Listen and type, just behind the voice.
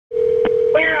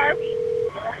Where are we?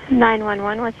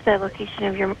 911, what's the location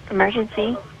of your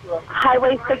emergency?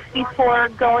 Highway 64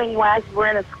 going west. We're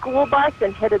in a school bus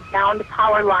and hit a downed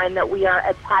power line that we are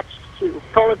attached to,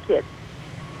 full of kids.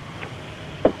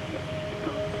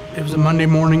 It was a Monday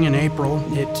morning in April.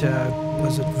 It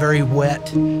was a very wet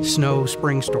snow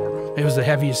spring storm. It was the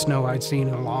heaviest snow I'd seen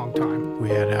in a long time. We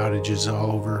had outages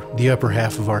all over the upper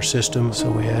half of our system, so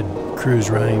we had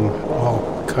crews running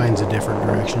all kinds of different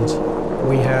directions.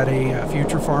 We had a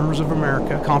Future Farmers of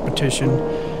America competition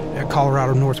at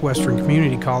Colorado Northwestern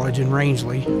Community College in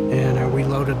Rangeley, and we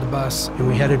loaded the bus and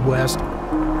we headed west.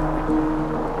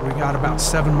 We got about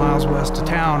 7 miles west of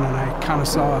town, and I kind of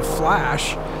saw a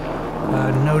flash,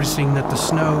 noticing that the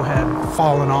snow had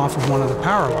fallen off of one of the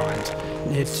power lines.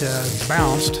 It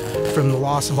bounced from the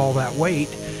loss of all that weight,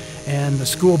 and the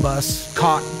school bus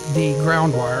caught the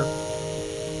ground wire.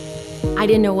 I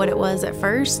didn't know what it was at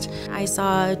first. I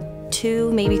saw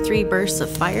 2, maybe 3 bursts of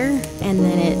fire, and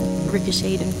then it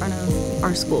ricocheted in front of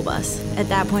our school bus. At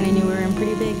that point, I knew we were in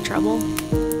pretty big trouble.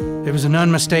 It was an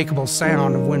unmistakable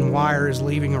sound of when wire is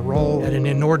leaving a roll at an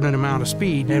inordinate amount of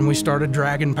speed, and we started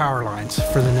dragging power lines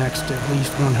for the next at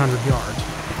least 100 yards.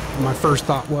 My first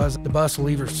thought was the bus will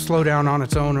either slow down on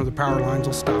its own or the power lines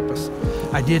will stop us.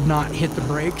 I did not hit the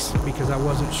brakes because I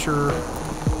wasn't sure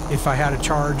if I had a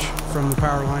charge from the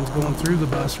power lines going through the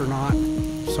bus or not,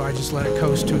 so I just let it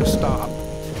coast to a stop.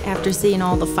 After seeing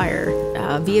all the fire,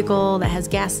 vehicle that has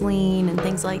gasoline and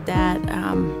things like that,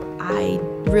 I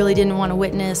really didn't want to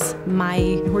witness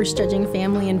my horse judging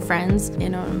family and friends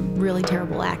in a really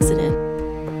terrible accident.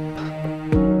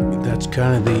 That's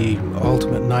kind of the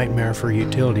ultimate nightmare for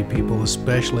utility people,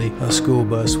 especially a school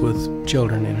bus with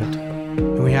children in it.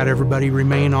 And we had everybody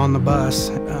remain on the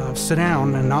bus, sit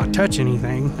down and not touch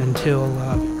anything until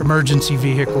emergency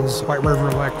vehicles, White River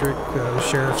Electric, the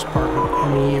Sheriff's Department,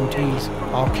 and the EMTs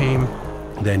all came.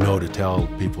 They know to tell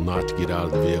people not to get out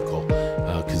of the vehicle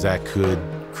because that could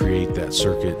create that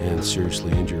circuit and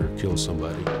seriously injure or kill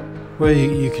somebody. Well,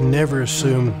 you can never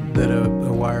assume that a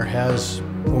wire has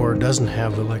or doesn't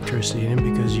have electricity in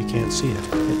it because you can't see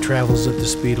it. It travels at the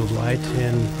speed of light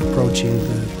and approaching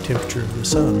the temperature of the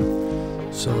sun.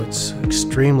 So it's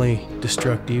extremely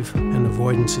destructive, and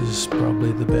avoidance is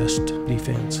probably the best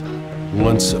defense.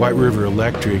 Once White River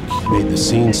Electric made the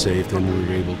scene safe, then we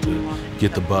were able to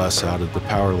get the bus out of the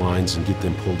power lines and get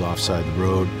them pulled offside the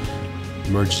road.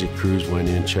 Emergency crews went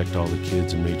in, checked all the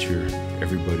kids, and made sure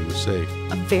everybody was safe.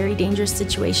 A very dangerous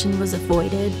situation was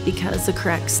avoided because the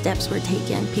correct steps were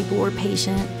taken. People were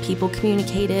patient, people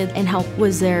communicated, and help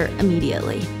was there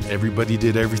immediately. Everybody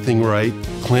did everything right.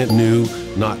 Clint knew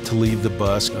not to leave the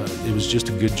bus. It was just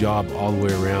a good job all the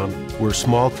way around. We're a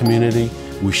small community.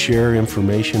 We share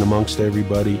information amongst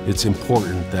everybody. It's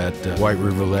important that White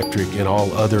River Electric and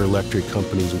all other electric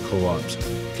companies and co-ops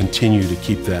continue to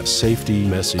keep that safety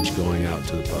message going out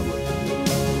to the public.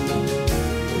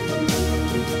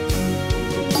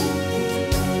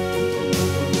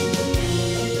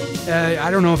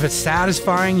 I don't know if it's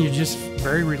satisfying, you're just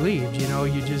very relieved, you know,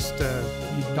 you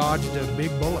dodged a big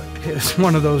bullet. It's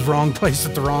one of those wrong place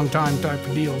at the wrong time type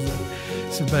of deals.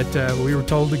 But we were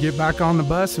told to get back on the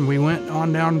bus, and we went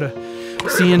on down to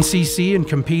CNCC and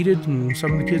competed, and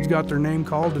some of the kids got their name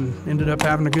called and ended up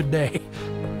having a good day.